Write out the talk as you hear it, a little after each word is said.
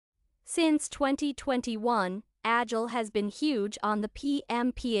Since 2021, Agile has been huge on the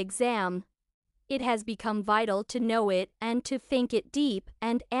PMP exam. It has become vital to know it and to think it deep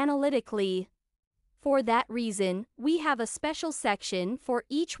and analytically. For that reason, we have a special section for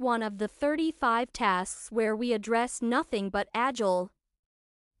each one of the 35 tasks where we address nothing but Agile.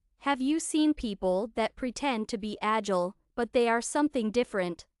 Have you seen people that pretend to be Agile, but they are something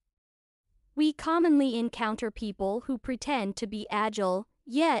different? We commonly encounter people who pretend to be Agile,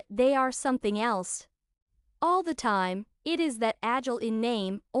 yet they are something else. All the time, it is that Agile in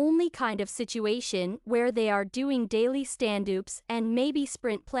name only kind of situation where they are doing daily stand-ups and maybe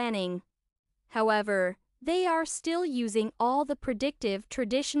sprint planning. However, they are still using all the predictive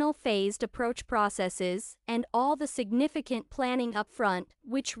traditional phased approach processes and all the significant planning upfront,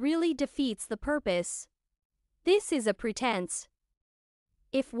 which really defeats the purpose. This is a pretense.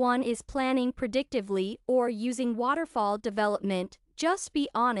 If one is planning predictively or using waterfall development, just be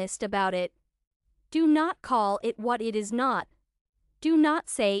honest about it. Do not call it what it is not. Do not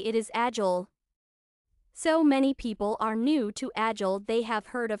say it is Agile. So many people are new to Agile. They have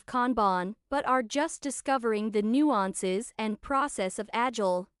heard of Kanban, but are just discovering the nuances and process of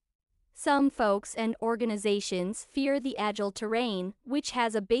Agile. Some folks and organizations fear the Agile terrain, which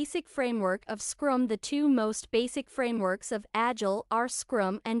has a basic framework of Scrum. The two most basic frameworks of Agile are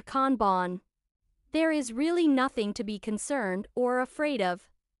Scrum and Kanban. There is really nothing to be concerned or afraid of.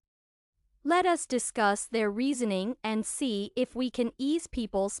 Let us discuss their reasoning and see if we can ease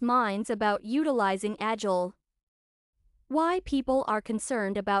people's minds about utilizing Agile. Why people are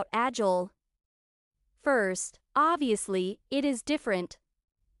concerned about Agile? First, obviously, it is different.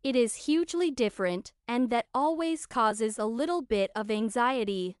 It is hugely different, and that always causes a little bit of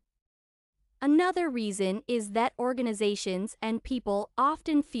anxiety. Another reason is that organizations and people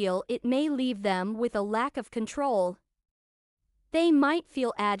often feel it may leave them with a lack of control. They might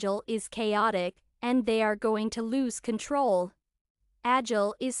feel Agile is chaotic, and they are going to lose control.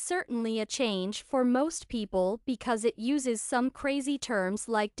 Agile is certainly a change for most people because it uses some crazy terms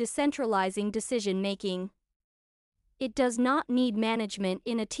like decentralizing decision-making. It does not need management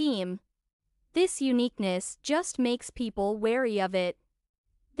in a team. This uniqueness just makes people wary of it.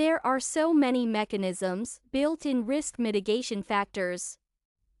 There are so many mechanisms, built-in risk mitigation factors.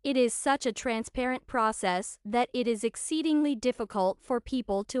 It is such a transparent process that it is exceedingly difficult for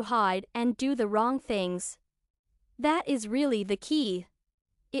people to hide and do the wrong things. That is really the key.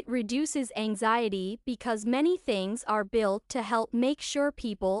 It reduces anxiety because many things are built to help make sure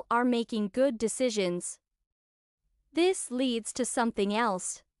people are making good decisions. This leads to something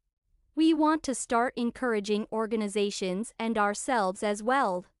else. We want to start encouraging organizations and ourselves as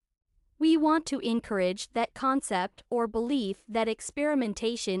well. We want to encourage that concept or belief that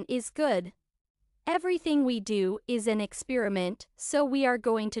experimentation is good. Everything we do is an experiment, so we are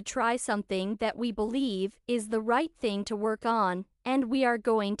going to try something that we believe is the right thing to work on, and we are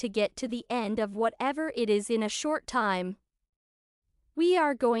going to get to the end of whatever it is in a short time. We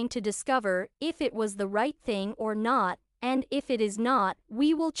are going to discover if it was the right thing or not, and if it is not,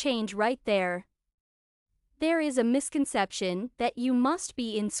 we will change right there. There is a misconception that you must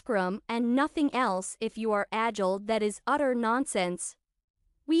be in Scrum and nothing else if you are Agile. That is utter nonsense.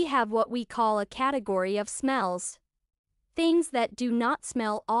 We have what we call a category of smells. Things that do not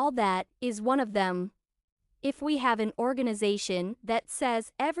smell all that is one of them. If we have an organization that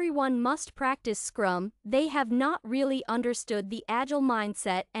says everyone must practice Scrum, they have not really understood the Agile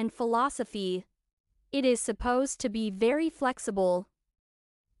mindset and philosophy. It is supposed to be very flexible.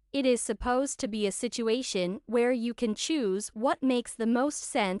 It is supposed to be a situation where you can choose what makes the most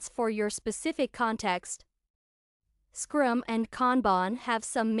sense for your specific context. Scrum and Kanban have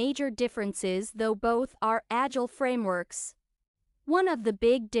some major differences, though both are Agile frameworks. One of the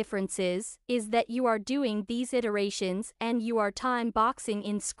big differences is that you are doing these iterations and you are time boxing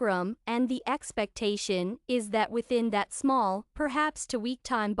in Scrum, and the expectation is that within that small, perhaps 2-week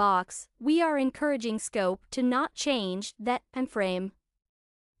time box, we are encouraging scope to not change that time frame.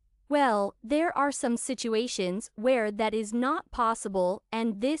 Well, there are some situations where that is not possible,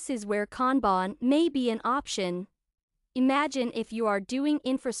 and this is where Kanban may be an option. Imagine if you are doing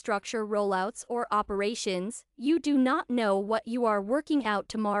infrastructure rollouts or operations, you do not know what you are working out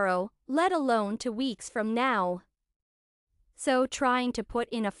tomorrow, let alone 2 weeks from now. So trying to put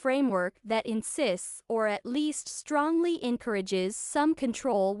in a framework that insists or at least strongly encourages some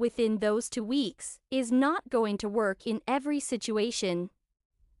control within those 2 weeks is not going to work in every situation.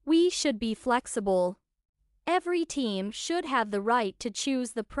 We should be flexible. Every team should have the right to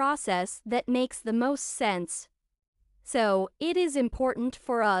choose the process that makes the most sense. So, it is important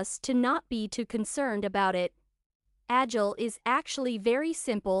for us to not be too concerned about it. Agile is actually very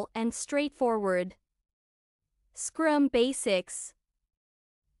simple and straightforward. Scrum Basics.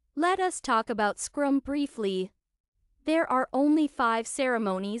 Let us talk about Scrum briefly. There are only 5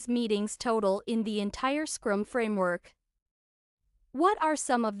 ceremonies meetings total in the entire Scrum framework. What are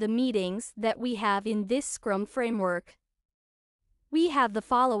some of the meetings that we have in this Scrum framework? We have the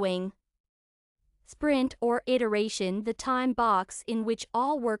following. Sprint or iteration, the time box in which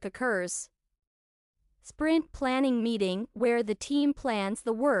all work occurs. Sprint planning meeting, where the team plans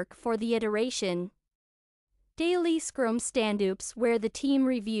the work for the iteration. Daily Scrum stand-ups, where the team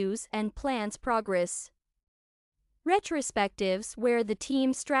reviews and plans progress. Retrospectives, where the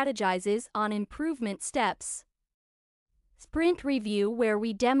team strategizes on improvement steps. Sprint review, where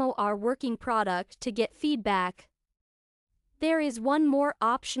we demo our working product to get feedback. There is one more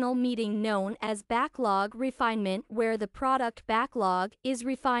optional meeting known as backlog refinement, where the product backlog is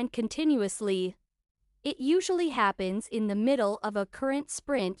refined continuously. It usually happens in the middle of a current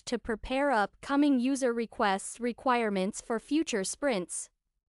sprint to prepare upcoming user requirements for future sprints.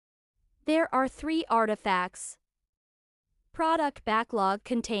 There are 3 artifacts. Product backlog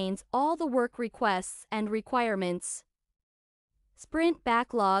contains all the work requests and requirements. Sprint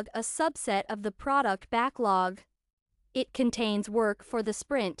backlog, a subset of the product backlog. It contains work for the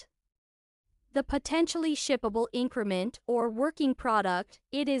sprint. The potentially shippable increment or working product,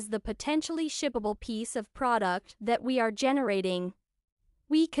 it is the potentially shippable piece of product that we are generating.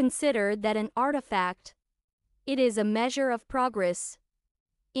 We consider that an artifact. It is a measure of progress.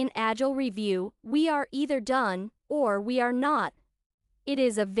 In Agile review, we are either done or we are not. It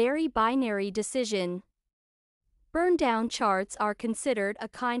is a very binary decision. Burn down charts are considered a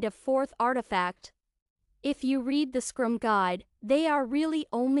kind of 4th artifact. If you read the Scrum Guide, they are really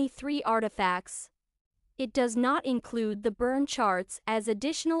only 3 artifacts. It does not include the burn charts as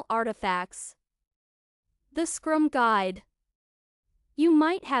additional artifacts. The Scrum Guide. You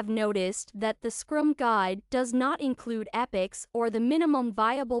might have noticed that the Scrum Guide does not include epics or the minimum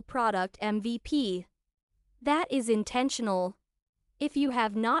viable product MVP. That is intentional. If you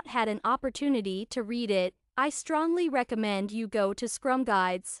have not had an opportunity to read it, I strongly recommend you go to Scrum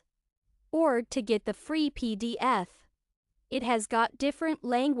Guides. Or to get the free PDF. It has got different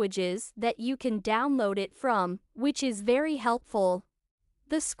languages that you can download it from, which is very helpful.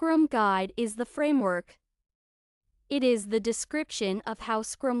 The Scrum Guide is the framework. It is the description of how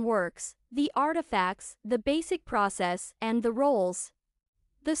Scrum works, the artifacts, the basic process, and the roles.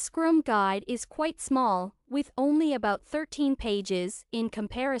 The Scrum Guide is quite small, with only about 13 pages in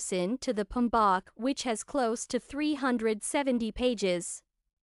comparison to the PMBOK, which has close to 370 pages.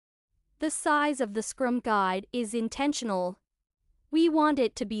 The size of the Scrum Guide is intentional. We want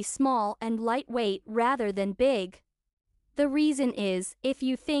it to be small and lightweight rather than big. The reason is, if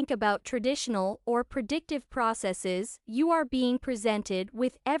you think about traditional or predictive processes, you are being presented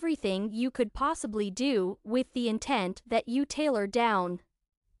with everything you could possibly do with the intent that you tailor down.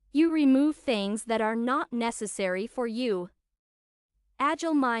 You remove things that are not necessary for you.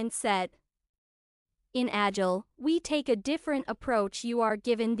 Agile mindset. In Agile, we take a different approach. You are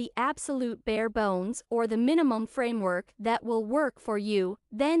given the absolute bare bones or the minimum framework that will work for you,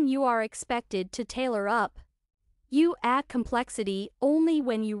 then you are expected to tailor up. You add complexity only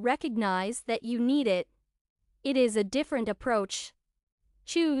when you recognize that you need it. It is a different approach.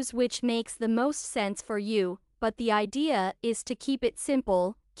 Choose which makes the most sense for you, but the idea is to keep it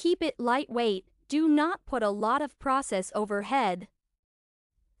simple, keep it lightweight, do not put a lot of process overhead.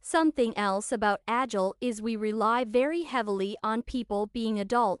 Something else about Agile is we rely very heavily on people being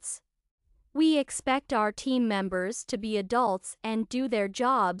adults. We expect our team members to be adults and do their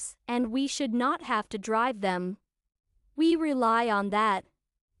jobs, and we should not have to drive them. We rely on that.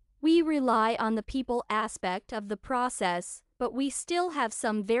 We rely on the people aspect of the process, but we still have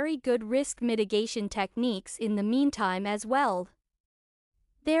some very good risk mitigation techniques in the meantime as well.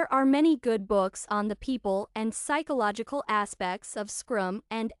 There are many good books on the people and psychological aspects of Scrum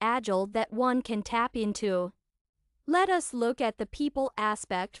and Agile that one can tap into. Let us look at the people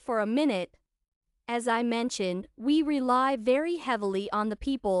aspect for a minute. As I mentioned, we rely very heavily on the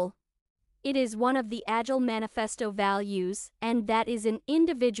people. It is one of the Agile Manifesto values, and that is an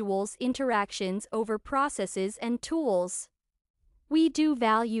individual's interactions over processes and tools. We do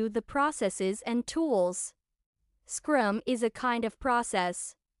value the processes and tools. Scrum is a kind of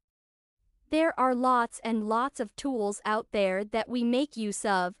process. There are lots and lots of tools out there that we make use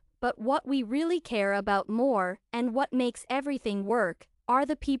of, but what we really care about more, and what makes everything work, are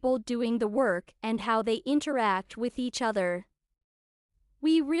the people doing the work and how they interact with each other.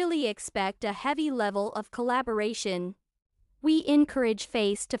 We really expect a heavy level of collaboration. We encourage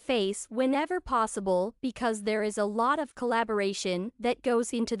face-to-face whenever possible because there is a lot of collaboration that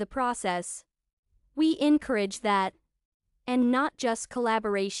goes into the process. We encourage that. And not just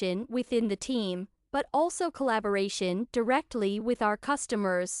collaboration within the team, but also collaboration directly with our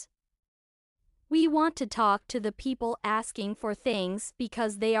customers. We want to talk to the people asking for things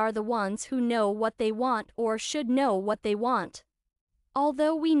because they are the ones who know what they want or should know what they want.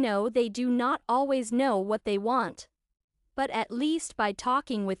 Although we know they do not always know what they want. But at least by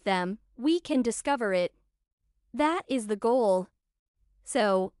talking with them, we can discover it. That is the goal.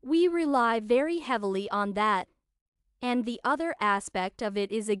 So, we rely very heavily on that. And the other aspect of it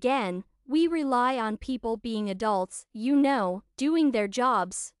is again, we rely on people being adults, doing their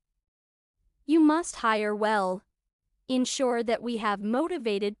jobs. You must hire well. Ensure that we have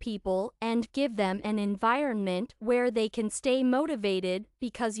motivated people and give them an environment where they can stay motivated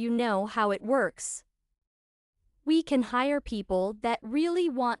because you know how it works. We can hire people that really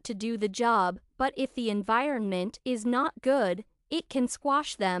want to do the job, but if the environment is not good, it can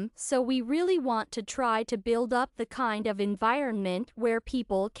squash them, so we really want to try to build up the kind of environment where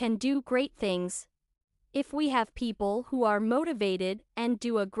people can do great things. If we have people who are motivated and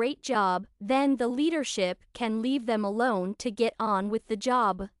do a great job, then the leadership can leave them alone to get on with the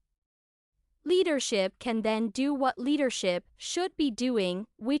job. Leadership can then do what leadership should be doing,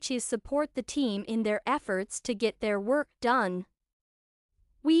 which is support the team in their efforts to get their work done.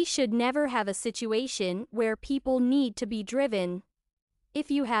 We should never have a situation where people need to be driven. If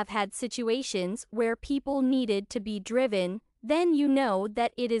you have had situations where people needed to be driven, then you know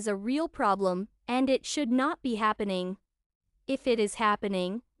that it is a real problem, and it should not be happening. If it is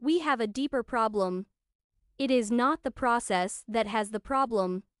happening, we have a deeper problem. It is not the process that has the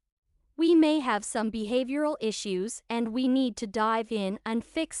problem. We may have some behavioral issues and we need to dive in and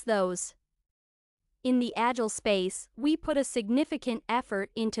fix those. In the Agile space, we put a significant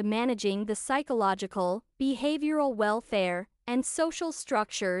effort into managing the psychological, behavioral welfare, and social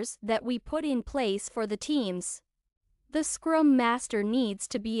structures that we put in place for the teams. The Scrum Master needs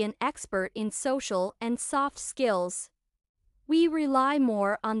to be an expert in social and soft skills. We rely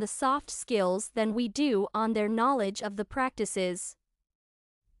more on the soft skills than we do on their knowledge of the practices.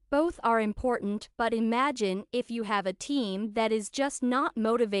 Both are important, but imagine if you have a team that is just not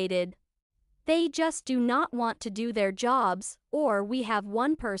motivated. They just do not want to do their jobs, or we have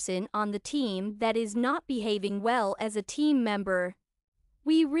one person on the team that is not behaving well as a team member.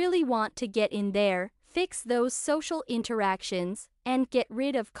 We really want to get in there, fix those social interactions, and get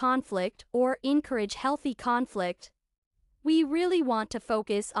rid of conflict or encourage healthy conflict. We really want to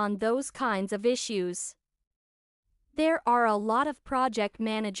focus on those kinds of issues. There are a lot of project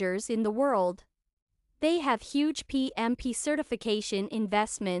managers in the world. They have huge PMP certification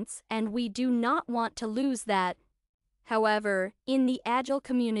investments, and we do not want to lose that. However, in the Agile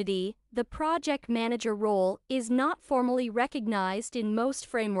community, the project manager role is not formally recognized in most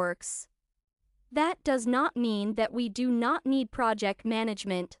frameworks. That does not mean that we do not need project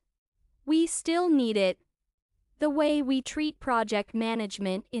management. We still need it. The way we treat project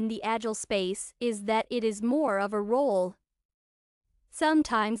management in the Agile space is that it is more of a role.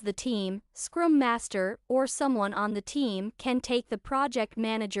 Sometimes the team, Scrum Master, or someone on the team can take the project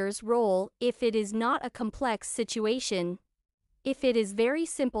manager's role if it is not a complex situation. If it is very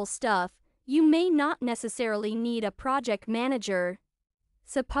simple stuff, you may not necessarily need a project manager.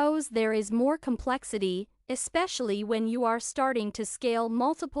 Suppose there is more complexity, especially when you are starting to scale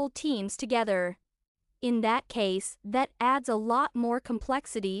multiple teams together. In that case, that adds a lot more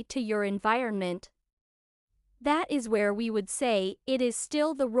complexity to your environment. That is where we would say it is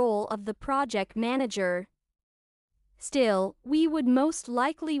still the role of the project manager. Still, we would most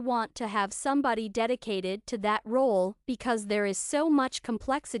likely want to have somebody dedicated to that role because there is so much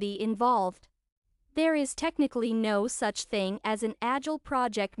complexity involved. There is technically no such thing as an Agile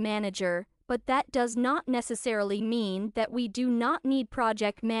project manager, but that does not necessarily mean that we do not need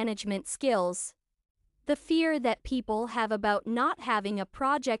project management skills. The fear that people have about not having a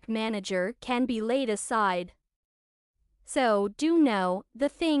project manager can be laid aside. So, do know, the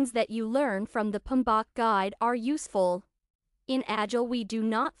things that you learn from the PMBOK guide are useful. In Agile we do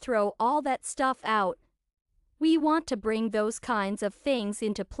not throw all that stuff out. We want to bring those kinds of things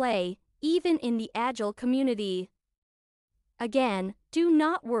into play, even in the Agile community. Again, do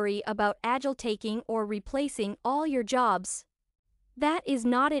not worry about Agile taking or replacing all your jobs. That is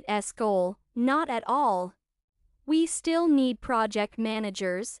not its goal, not at all. We still need project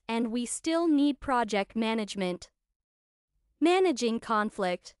managers, and we still need project management. Managing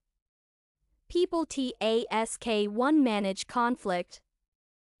conflict. People task 1 Manage conflict.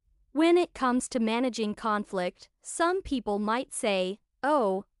 When it comes to managing conflict, some people might say,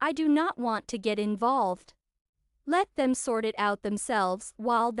 "Oh, I do not want to get involved. Let them sort it out themselves."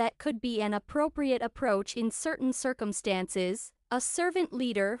 While that could be an appropriate approach in certain circumstances, a servant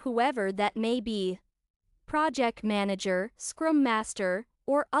leader, whoever that may be, project manager, scrum master,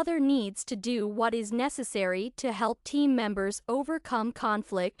 or other, needs to do what is necessary to help team members overcome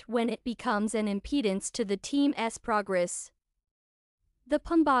conflict when it becomes an impedance to the team's progress. The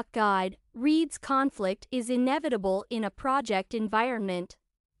PMBOK Guide reads, conflict is inevitable in a project environment.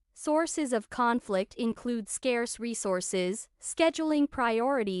 Sources of conflict include scarce resources, scheduling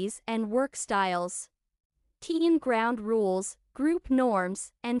priorities, and work styles. Team ground rules, group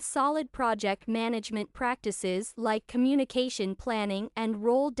norms, and solid project management practices like communication planning and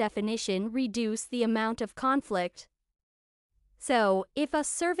role definition reduce the amount of conflict. So, if a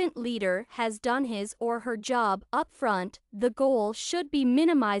servant leader has done his or her job up front, the goal should be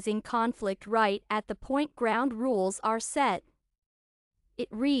minimizing conflict right at the point ground rules are set. It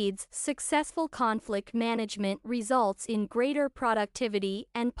reads, successful conflict management results in greater productivity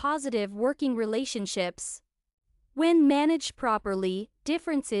and positive working relationships. When managed properly,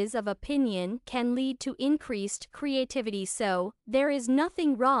 differences of opinion can lead to increased creativity, so there is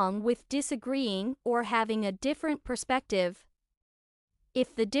nothing wrong with disagreeing or having a different perspective.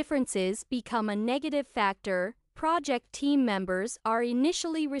 If the differences become a negative factor, project team members are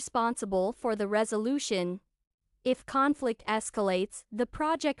initially responsible for the resolution. If conflict escalates, the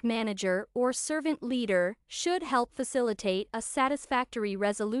project manager or servant leader should help facilitate a satisfactory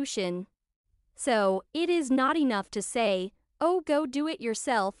resolution. So, it is not enough to say, "Oh, go do it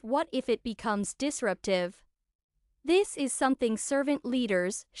yourself." What if it becomes disruptive? This is something servant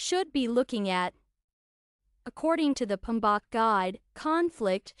leaders should be looking at. According to the PMBOK Guide,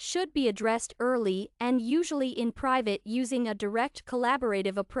 conflict should be addressed early and usually in private using a direct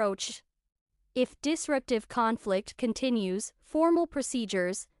collaborative approach. If disruptive conflict continues, formal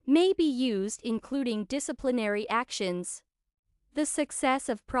procedures may be used, including disciplinary actions. The success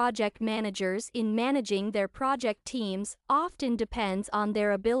of project managers in managing their project teams often depends on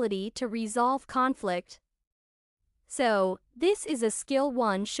their ability to resolve conflict. So, this is a skill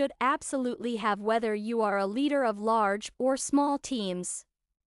one should absolutely have whether you are a leader of large or small teams.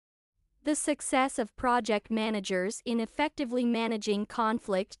 The success of project managers in effectively managing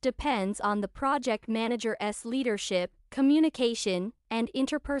conflict depends on the project manager's leadership, communication, and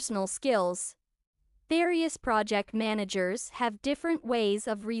interpersonal skills. Various project managers have different ways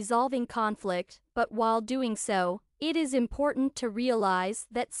of resolving conflict, but while doing so, it is important to realize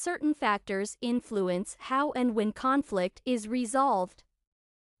that certain factors influence how and when conflict is resolved.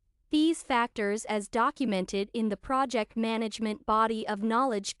 These factors, as documented in the Project Management Body of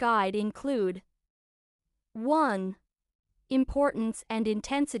Knowledge Guide, include 1. Importance and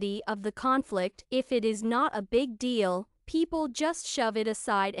intensity of the conflict. If it is not a big deal, people just shove it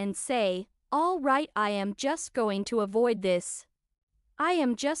aside and say, "All right, I am just going to avoid this. I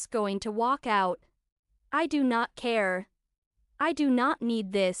am just going to walk out. I do not care. I do not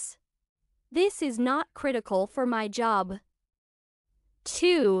need this. This is not critical for my job."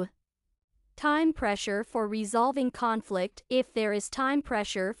 2. Time pressure for resolving conflict. If there is time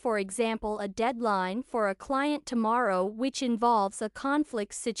pressure, for example a deadline for a client tomorrow which involves a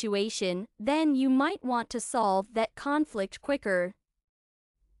conflict situation, then you might want to solve that conflict quicker.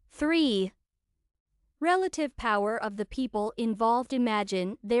 3. Relative power of the people involved.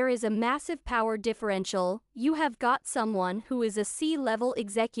 Imagine there is a massive power differential. You have got someone who is a C-level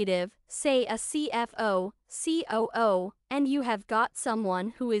executive, say a CFO, COO, and you have got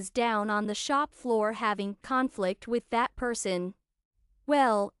someone who is down on the shop floor having conflict with that person.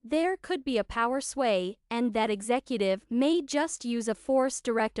 Well, there could be a power sway, and that executive may just use a force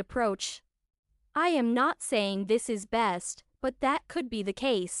direct approach. I am not saying this is best, but that could be the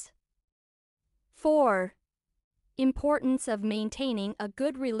case. 4. Importance of maintaining a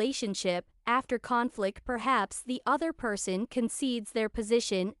good relationship. After conflict, perhaps the other person concedes their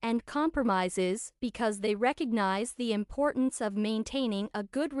position and compromises because they recognize the importance of maintaining a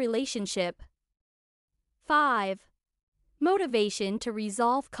good relationship. 5. Motivation to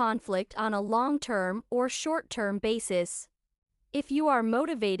resolve conflict on a long-term or short-term basis. If you are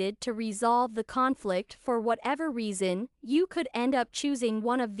motivated to resolve the conflict for whatever reason, you could end up choosing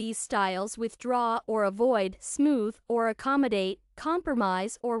one of these styles: withdraw or avoid, smooth or accommodate,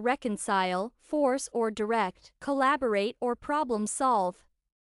 compromise or reconcile, force or direct, collaborate or problem solve.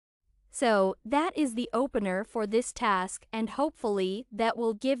 So, that is the opener for this task, and hopefully that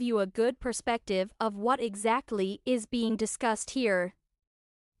will give you a good perspective of what exactly is being discussed here.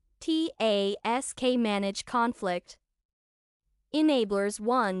 TASK Manage Conflict. Enablers.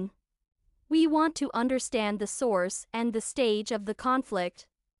 1. We want to understand the source and the stage of the conflict.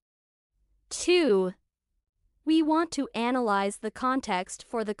 2. We want to analyze the context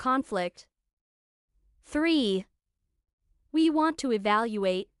for the conflict. 3. We want to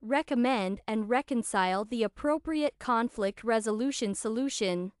evaluate, recommend, and reconcile the appropriate conflict resolution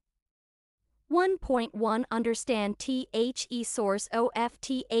solution. 1.1 Understand THE source of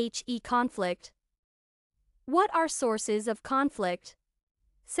THE conflict. What are sources of conflict?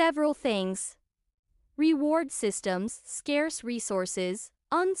 Several things. Reward systems, scarce resources,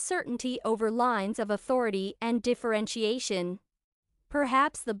 uncertainty over lines of authority, and differentiation.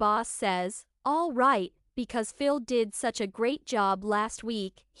 Perhaps the boss says, "All right, because Phil did such a great job last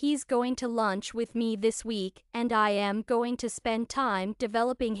week, he's going to lunch with me this week, and I am going to spend time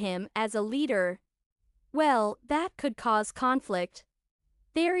developing him as a leader." Well, that could cause conflict.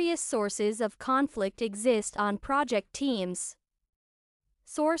 Various sources of conflict exist on project teams.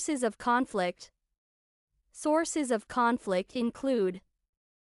 Sources of conflict. Sources of conflict include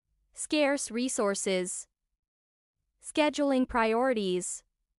scarce resources, scheduling priorities,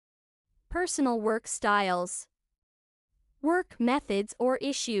 personal work styles, work methods or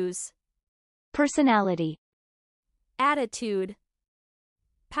issues, Personality. attitude,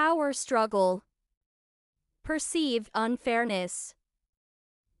 power struggle, perceived unfairness,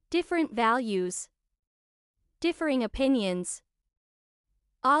 different values, differing opinions,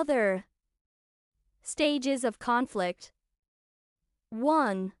 other. Stages of conflict.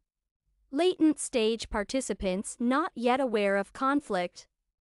 1. Latent stage participants not yet aware of conflict.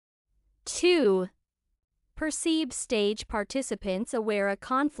 2. Perceived stage participants aware a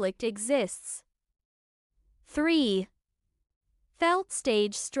conflict exists. 3. Felt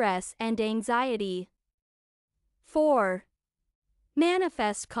stage stress and anxiety. 4.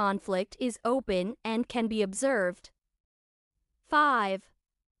 Manifest conflict is open and can be observed. 5.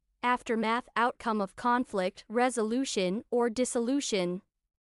 Aftermath outcome of conflict resolution or dissolution.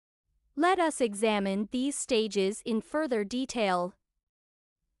 Let us examine these stages in further detail.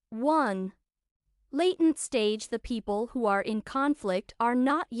 1. Latent stage. The people who are in conflict are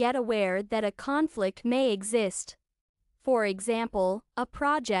not yet aware that a conflict may exist. For example, a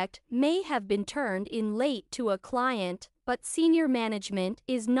project may have been turned in late to a client, but senior management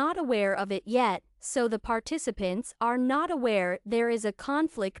is not aware of it yet, so the participants are not aware there is a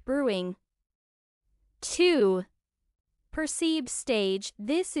conflict brewing. 2. Perceived stage.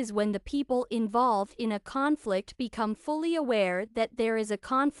 This is when the people involved in a conflict become fully aware that there is a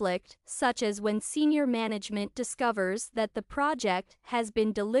conflict, such as when senior management discovers that the project has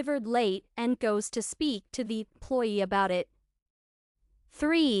been delivered late and goes to speak to the employee about it.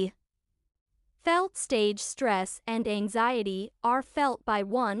 3. Felt stage. Stress and anxiety are felt by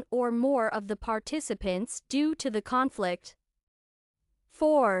one or more of the participants due to the conflict.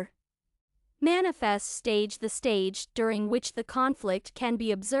 4. Manifest stage. The stage during which the conflict can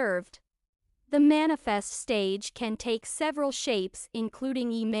be observed. The manifest stage can take several shapes, including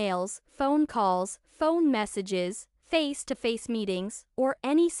emails, phone calls, phone messages, face-to-face meetings, or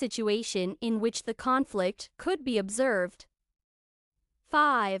any situation in which the conflict could be observed.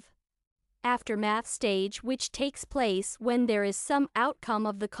 5. Aftermath stage, which takes place when there is some outcome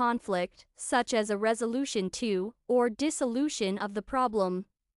of the conflict, such as a resolution to or dissolution of the problem.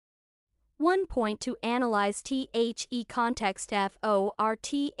 1 point to analyze THE context for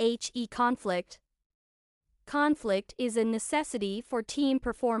THE conflict. Conflict is a necessity for team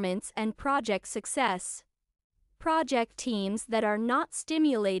performance and project success. Project teams that are not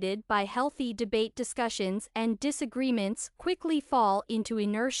stimulated by healthy debate, discussions, and disagreements quickly fall into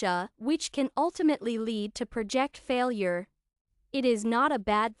inertia, which can ultimately lead to project failure. It is not a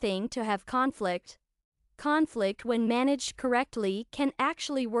bad thing to have conflict. Conflict, when managed correctly, can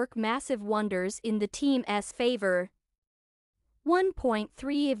actually work massive wonders in the team's favor.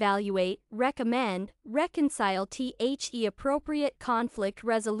 1.3 Evaluate, recommend, reconcile THE appropriate conflict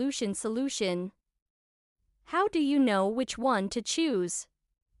resolution solution. How do you know which one to choose?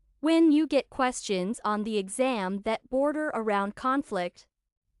 When you get questions on the exam that border around conflict,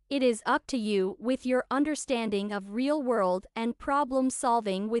 it is up to you, with your understanding of real world and problem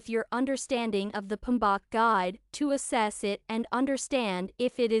solving, with your understanding of the PMBOK guide, to assess it and understand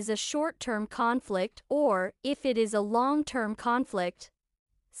if it is a short-term conflict or if it is a long-term conflict.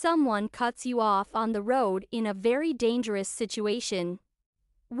 Someone cuts you off on the road in a very dangerous situation.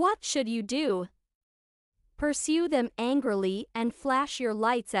 What should you do? Pursue them angrily and flash your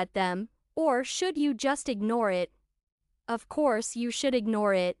lights at them, or should you just ignore it? Of course you should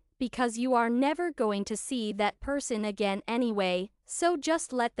ignore it, because you are never going to see that person again anyway, so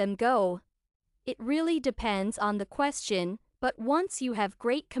just let them go. It really depends on the question, but once you have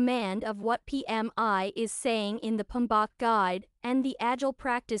great command of what PMI is saying in the PMBOK guide, and the Agile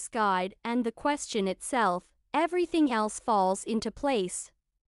practice guide, and the question itself, everything else falls into place.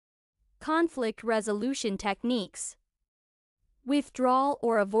 Conflict resolution techniques. Withdrawal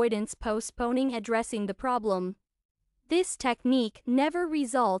or avoidance, postponing addressing the problem. This technique never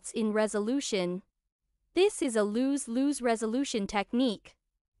results in resolution. This is a lose-lose resolution technique.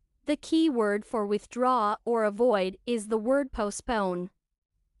 The key word for withdraw or avoid is the word postpone.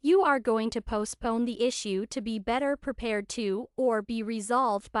 You are going to postpone the issue to be better prepared to or be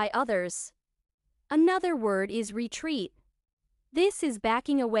resolved by others. Another word is retreat. This is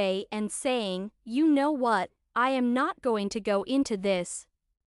backing away and saying, you know what, I am not going to go into this.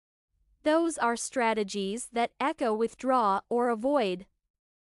 Those are strategies that echo withdraw or avoid.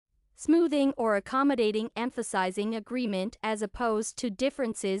 Smoothing or accommodating, emphasizing agreement as opposed to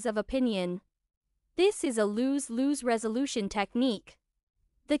differences of opinion. This is a lose-lose resolution technique.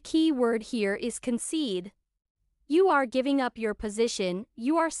 The key word here is concede. You are giving up your position,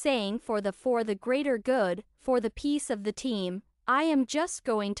 you are saying for the greater good, for the peace of the team, I am just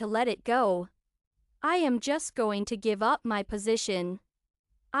going to let it go. I am just going to give up my position.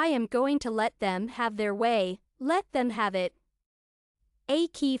 I am going to let them have their way, let them have it. A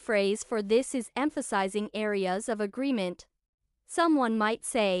key phrase for this is emphasizing areas of agreement. Someone might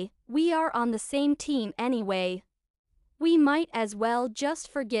say, we are on the same team anyway. We might as well just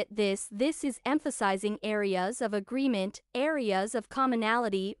forget this. This is emphasizing areas of agreement, areas of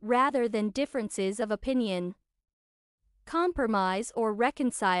commonality rather than differences of opinion. Compromise or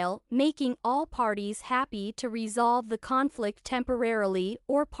reconcile, making all parties happy to resolve the conflict temporarily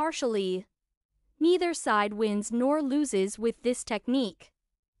or partially. Neither side wins nor loses with this technique.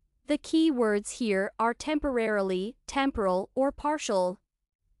 The key words here are temporarily, temporal, or partial.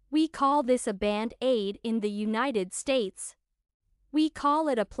 We call this a band-aid in the United States. We call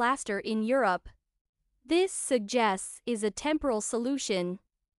it a plaster in Europe. This suggests is a temporal solution.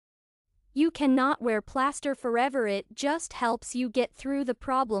 You cannot wear plaster forever, it just helps you get through the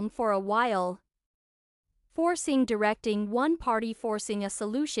problem for a while. Forcing, directing one party, forcing a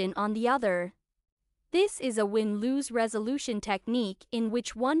solution on the other. This is a win-lose resolution technique in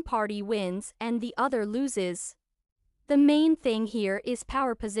which one party wins and the other loses. The main thing here is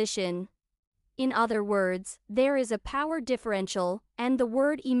power position. In other words, there is a power differential, and the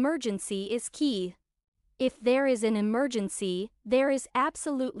word emergency is key. If there is an emergency, there is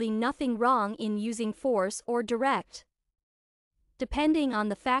absolutely nothing wrong in using force or direct. Depending on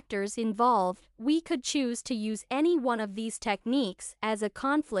the factors involved, we could choose to use any one of these techniques as a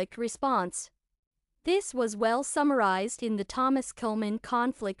conflict response. This was well summarized in the Thomas Kilmann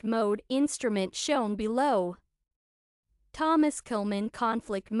conflict mode instrument shown below. Thomas Kilmann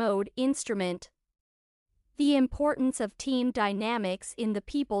conflict mode instrument. The importance of team dynamics in the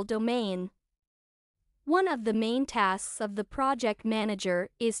people domain. One of the main tasks of the project manager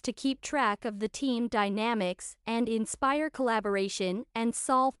is to keep track of the team dynamics and inspire collaboration and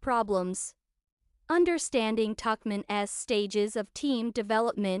solve problems. Understanding Tuckman's stages of team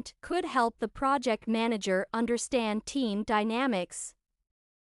development could help the project manager understand team dynamics.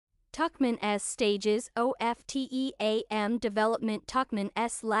 Tuckman's stages, OFTEAM development.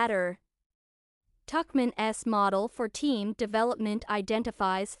 Tuckman's ladder. Tuckman's model for team development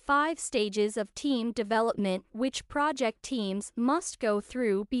identifies 5 stages of team development which project teams must go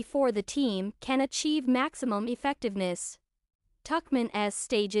through before the team can achieve maximum effectiveness. Tuckman's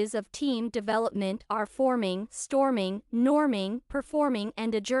stages of team development are forming, storming, norming, performing,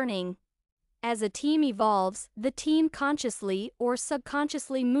 and adjourning. As a team evolves, the team consciously or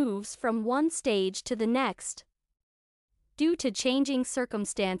subconsciously moves from one stage to the next. Due to changing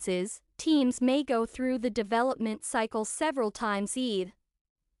circumstances, teams may go through the development cycle several times.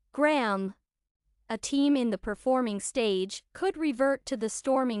 Graham. A team in the performing stage could revert to the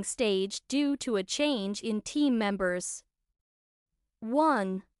storming stage due to a change in team members.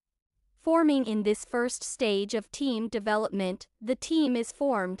 1. Forming. In this first stage of team development, the team is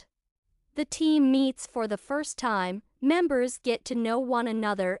formed. The team meets for the first time, members get to know one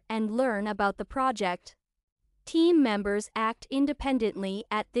another and learn about the project. Team members act independently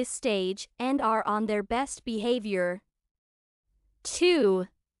at this stage and are on their best behavior. 2.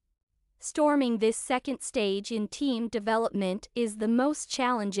 Storming. This second stage in team development is the most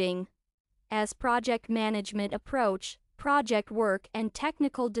challenging. As project management approach, project work and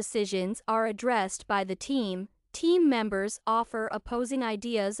technical decisions are addressed by the team, team members offer opposing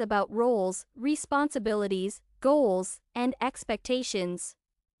ideas about roles, responsibilities, goals, and expectations.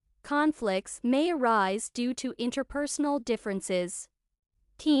 Conflicts may arise due to interpersonal differences.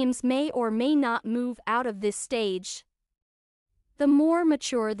 Teams may or may not move out of this stage. The more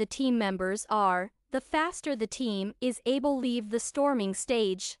mature the team members are, the faster the team is able to leave the storming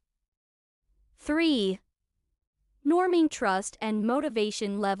stage. 3. Norming trust and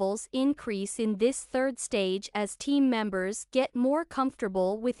motivation levels increase in this third stage as team members get more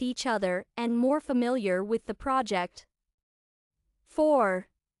comfortable with each other and more familiar with the project. 4.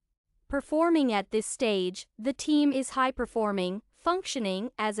 Performing at this stage, the team is high-performing, functioning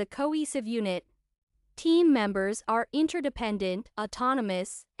as a cohesive unit. Team members are interdependent,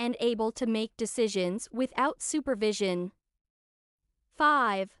 autonomous, and able to make decisions without supervision.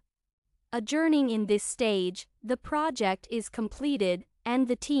 5. Adjourning in this stage, the project is completed and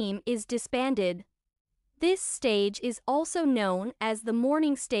the team is disbanded. This stage is also known as the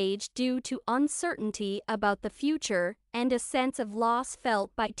mourning stage due to uncertainty about the future and a sense of loss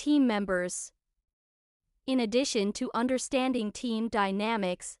felt by team members. In addition to understanding team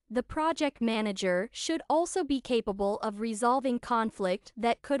dynamics, the project manager should also be capable of resolving conflict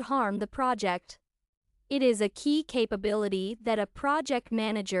that could harm the project. It is a key capability that a project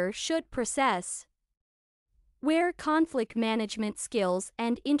manager should possess. Where conflict management skills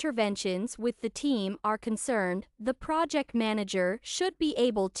and interventions with the team are concerned, the project manager should be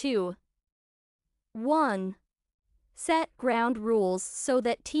able to 1. Set ground rules so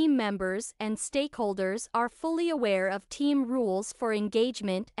that team members and stakeholders are fully aware of team rules for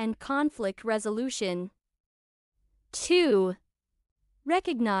engagement and conflict resolution. 2.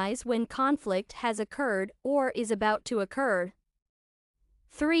 Recognize when conflict has occurred or is about to occur.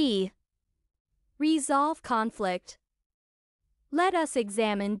 3. Resolve conflict. Let us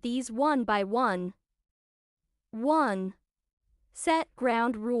examine these one by one. 1. Set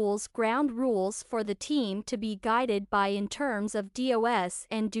ground rules for the team to be guided by in terms of DOS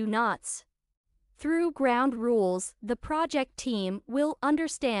and do nots. Through ground rules, the project team will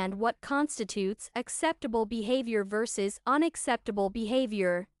understand what constitutes acceptable behavior versus unacceptable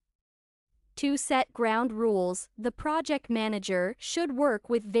behavior. To set ground rules, the project manager should work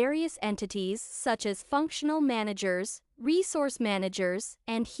with various entities such as functional managers, resource managers,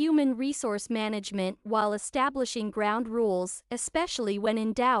 and human resource management while establishing ground rules, especially when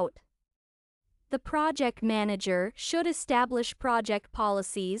in doubt. The project manager should establish project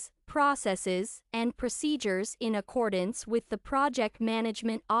policies, processes, and procedures in accordance with the Project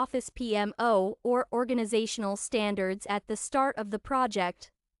Management Office PMO or organizational standards at the start of the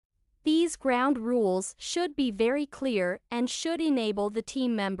project. These ground rules should be very clear and should enable the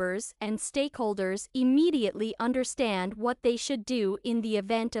team members and stakeholders immediately understand what they should do in the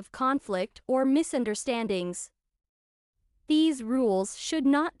event of conflict or misunderstandings. These rules should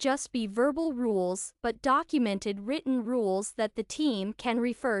not just be verbal rules but documented written rules that the team can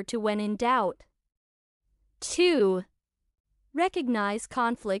refer to when in doubt. 2. Recognize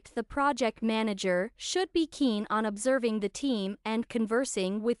conflict. The project manager should be keen on observing the team and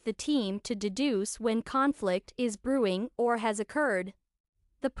conversing with the team to deduce when conflict is brewing or has occurred.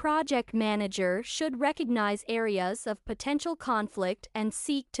 The project manager should recognize areas of potential conflict and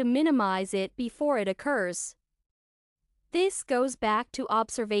seek to minimize it before it occurs. This goes back to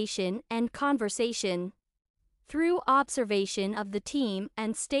observation and conversation. Through observation of the team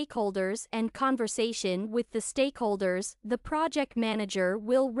and stakeholders and conversation with the stakeholders, the project manager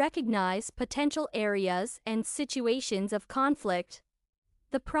will recognize potential areas and situations of conflict.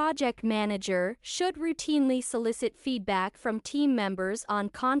 The project manager should routinely solicit feedback from team members on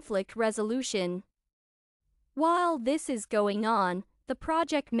conflict resolution. While this is going on, the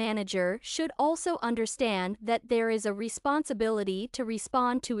project manager should also understand that there is a responsibility to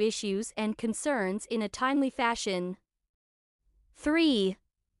respond to issues and concerns in a timely fashion. 3.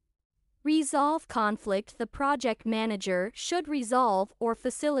 Resolve conflict. The project manager should resolve or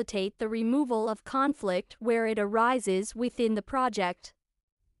facilitate the removal of conflict where it arises within the project.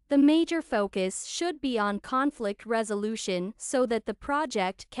 The major focus should be on conflict resolution so that the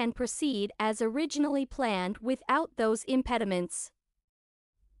project can proceed as originally planned without those impediments.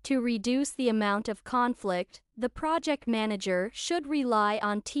 To reduce the amount of conflict, the project manager should rely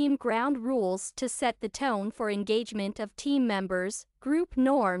on team ground rules to set the tone for engagement of team members, group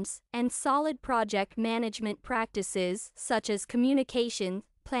norms, and solid project management practices such as communication,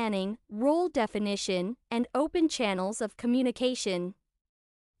 planning, role definition, and open channels of communication.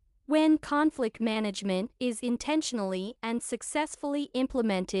 When conflict management is intentionally and successfully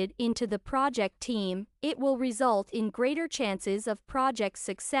implemented into the project team, it will result in greater chances of project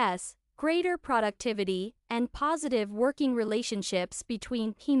success, greater productivity, and positive working relationships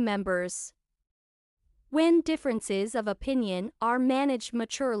between team members. When differences of opinion are managed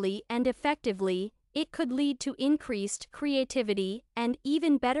maturely and effectively, it could lead to increased creativity and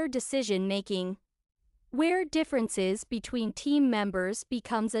even better decision-making. Where differences between team members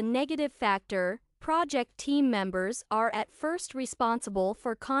becomes a negative factor, project team members are at first responsible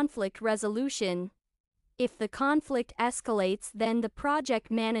for conflict resolution. If the conflict escalates, then the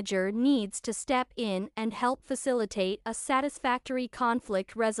project manager needs to step in and help facilitate a satisfactory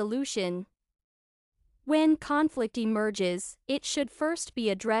conflict resolution. When conflict emerges, it should first be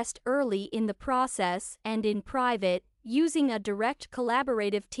addressed early in the process and in private, using a direct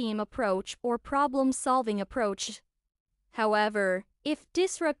collaborative team approach or problem-solving approach. However, if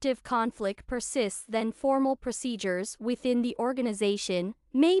disruptive conflict persists, then formal procedures within the organization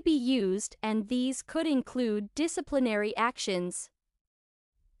may be used, and these could include disciplinary actions.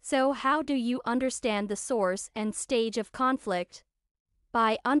 So, how do you understand the source and stage of conflict?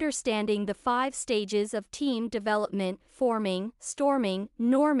 By understanding the 5 stages of team development: forming, storming,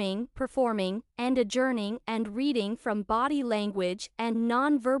 norming, performing, and adjourning, and reading from body language and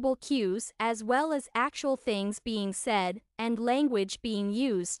non-verbal cues, as well as actual things being said and language being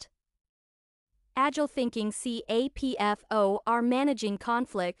used. Agile thinking CAPFO are managing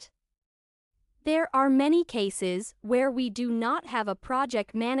conflict. There are many cases where we do not have a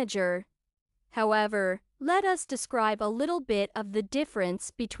project manager. However, let us describe a little bit of the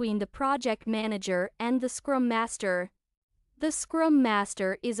difference between the project manager and the Scrum Master. The Scrum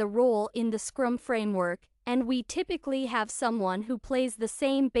Master is a role in the Scrum framework, and we typically have someone who plays the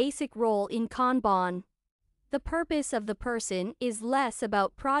same basic role in Kanban. The purpose of the person is less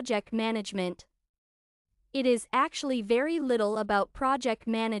about project management. It is actually very little about project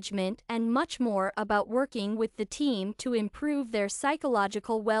management and much more about working with the team to improve their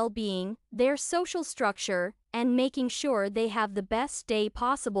psychological well-being, their social structure, and making sure they have the best day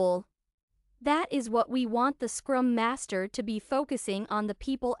possible. That is what we want the Scrum Master to be, focusing on the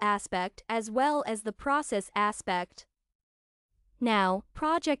people aspect as well as the process aspect. Now,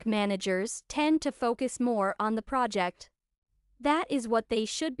 project managers tend to focus more on the project. That is what they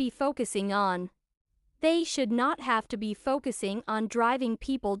should be focusing on. They should not have to be focusing on driving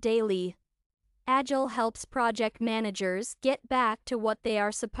people daily. Agile helps project managers get back to what they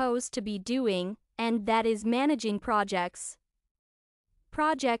are supposed to be doing, and that is managing projects.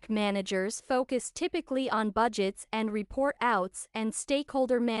 Project managers focus typically on budgets and report outs and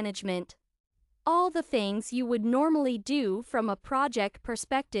stakeholder management. All the things you would normally do from a project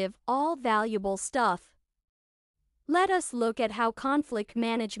perspective, all valuable stuff. Let us look at how conflict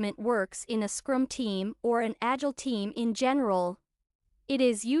management works in a Scrum team or an Agile team in general. It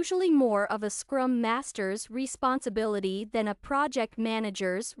is usually more of a Scrum Master's responsibility than a project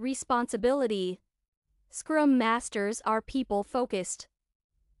manager's responsibility. Scrum Masters are people-focused.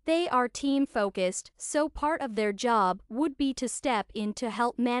 They are team-focused, so part of their job would be to step in to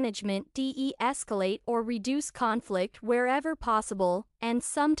help management de-escalate or reduce conflict wherever possible, and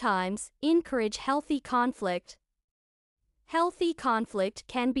sometimes encourage healthy conflict. Healthy conflict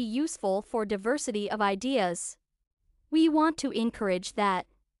can be useful for diversity of ideas. We want to encourage that.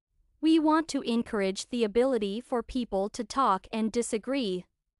 We want to encourage the ability for people to talk and disagree.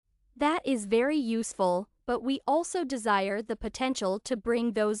 That is very useful, but we also desire the potential to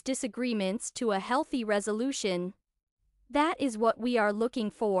bring those disagreements to a healthy resolution. That is what we are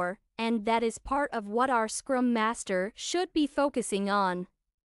looking for, and that is part of what our Scrum Master should be focusing on.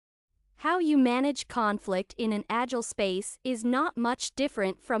 How you manage conflict in an Agile space is not much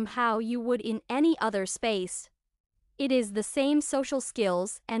different from how you would in any other space. It is the same social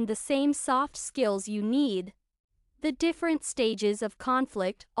skills and the same soft skills you need. The different stages of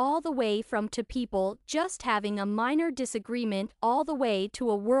conflict, all the way from to people just having a minor disagreement all the way to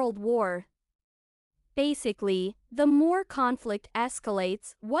a world war. Basically, the more conflict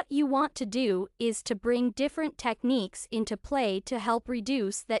escalates, what you want to do is to bring different techniques into play to help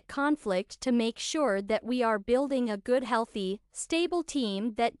reduce that conflict, to make sure that we are building a good, healthy, stable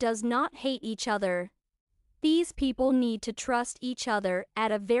team that does not hate each other. These people need to trust each other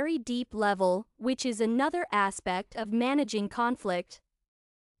at a very deep level, which is another aspect of managing conflict.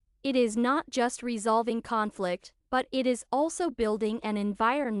 It is not just resolving conflict, but it is also building an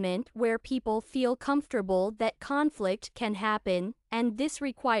environment where people feel comfortable that conflict can happen, and this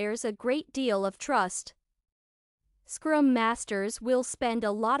requires a great deal of trust. Scrum Masters will spend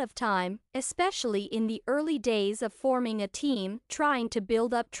a lot of time, especially in the early days of forming a team, trying to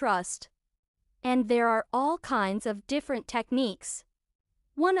build up trust. And there are all kinds of different techniques.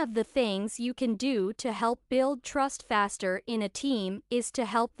 One of the things you can do to help build trust faster in a team is to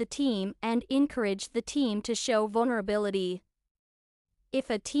help the team and encourage the team to show vulnerability. If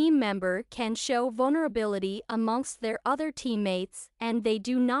a team member can show vulnerability amongst their other teammates and they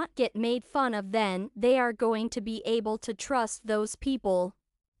do not get made fun of, then they are going to be able to trust those people.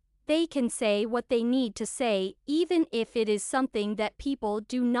 They can say what they need to say, even if it is something that people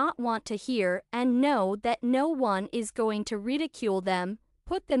do not want to hear, and know that no one is going to ridicule them,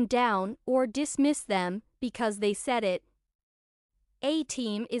 put them down, or dismiss them because they said it. A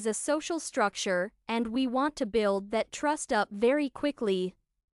team is a social structure, and we want to build that trust up very quickly.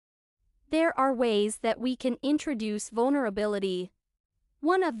 There are ways that we can introduce vulnerability.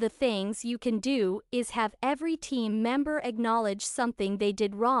 One of the things you can do is have every team member acknowledge something they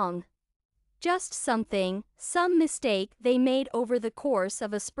did wrong. Just something, some mistake they made over the course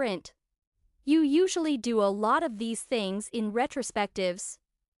of a sprint. You usually do a lot of these things in retrospectives.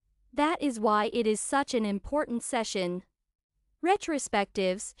 That is why it is such an important session.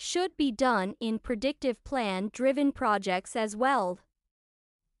 Retrospectives should be done in predictive plan-driven projects as well.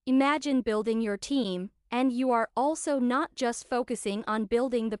 Imagine building your team, and you are also not just focusing on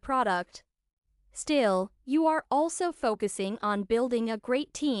building the product. Still, you are also focusing on building a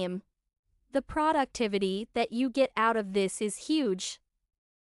great team. The productivity that you get out of this is huge.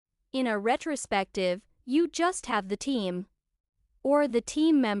 In a retrospective, you just have the team. Or the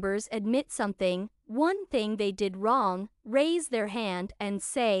team members admit something, one thing they did wrong, raise their hand and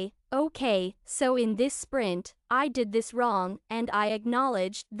say, "Okay, so in this sprint, I did this wrong, and I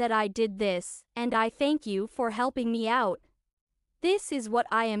acknowledged that I did this, and I thank you for helping me out. This is what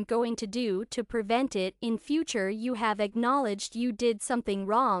I am going to do to prevent it in future." You have acknowledged you did something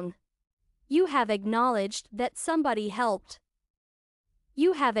wrong. You have acknowledged that somebody helped.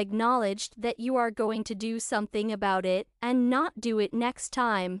 You have acknowledged that you are going to do something about it and not do it next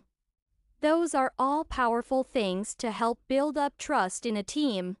time. Those are all powerful things to help build up trust in a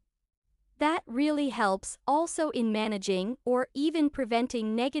team. That really helps also in managing or even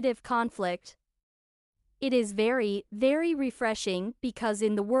preventing negative conflict. It is very, very refreshing because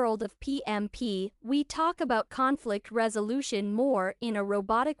in the world of PMP, we talk about conflict resolution more in a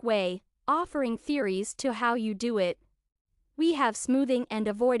robotic way, offering theories to how you do it. We have smoothing and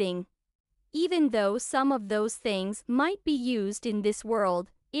avoiding. Even though some of those things might be used in this world,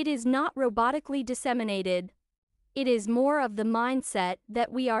 it is not robotically disseminated. It is more of the mindset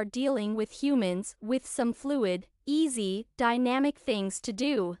that we are dealing with humans with some fluid, easy, dynamic things to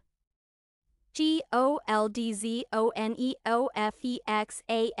do.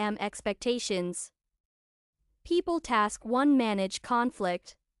 GOLDZONEOFEXAM Expectations. People Task 1 Manage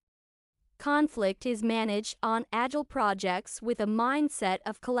conflict. Conflict is managed on agile projects with a mindset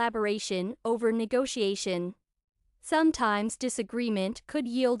of collaboration over negotiation. Sometimes disagreement could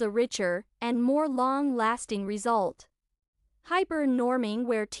yield a richer and more long-lasting result. Hyper-norming,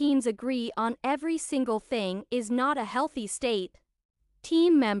 where teams agree on every single thing, is not a healthy state.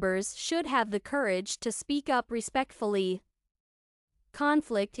 Team members should have the courage to speak up respectfully.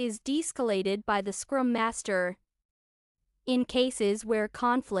 Conflict is de-escalated by the Scrum Master. In cases where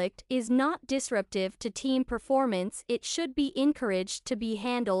conflict is not disruptive to team performance, it should be encouraged to be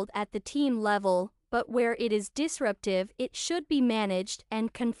handled at the team level, but where it is disruptive, it should be managed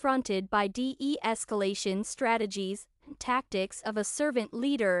and confronted by de-escalation strategies, tactics of a servant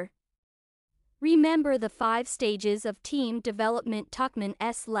leader. Remember the 5 stages of team development,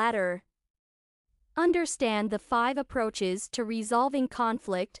 Tuckman's ladder. Understand the 5 approaches to resolving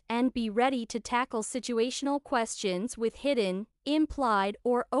conflict and be ready to tackle situational questions with hidden, implied,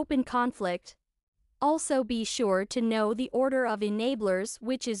 or open conflict. Also be sure to know the order of enablers,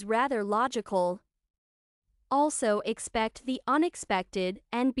 which is rather logical. Also expect the unexpected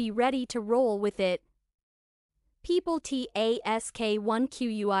and be ready to roll with it. People Task 1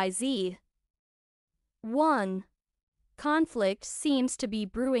 Quiz. 1. Conflict seems to be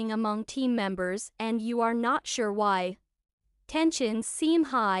brewing among team members and you are not sure why. Tensions seem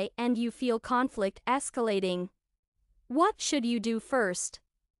high and you feel conflict escalating. What should you do first?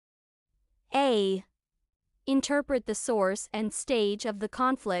 A. Interpret the source and stage of the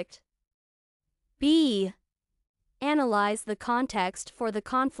conflict. B. Analyze the context for the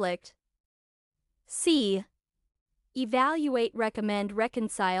conflict. C. Evaluate, recommend,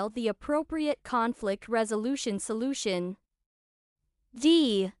 reconcile the appropriate conflict resolution solution.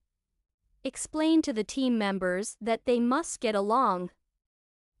 D. Explain to the team members that they must get along.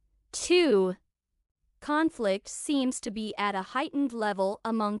 2. Conflict seems to be at a heightened level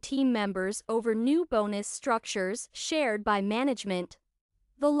among team members over new bonus structures shared by management.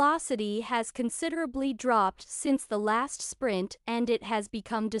 Velocity has considerably dropped since the last sprint and it has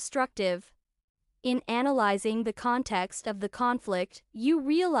become destructive. In analyzing the context of the conflict, you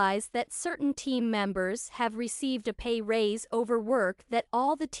realize that certain team members have received a pay raise over work that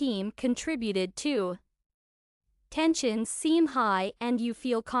all the team contributed to. Tensions seem high and you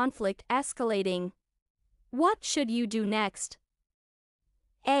feel conflict escalating. What should you do next?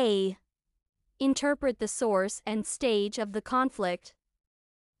 A. Interpret the source and stage of the conflict.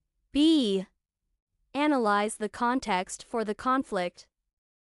 B. Analyze the context for the conflict.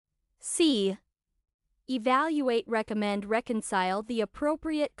 C. Evaluate, recommend, reconcile the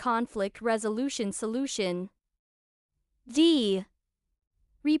appropriate conflict resolution solution. D.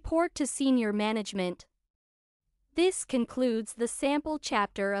 Report to senior management. This concludes the sample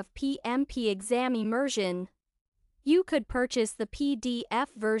chapter of PMP Exam Immersion. You could purchase the PDF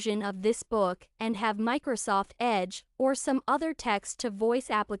version of this book and have Microsoft Edge or some other text-to-voice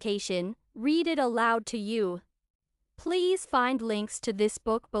application read it aloud to you. Please find links to this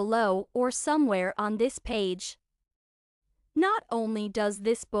book below or somewhere on this page. Not only does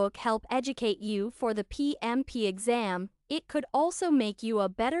this book help educate you for the PMP exam, it could also make you a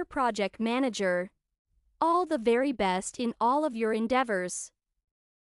better project manager. All the very best in all of your endeavors.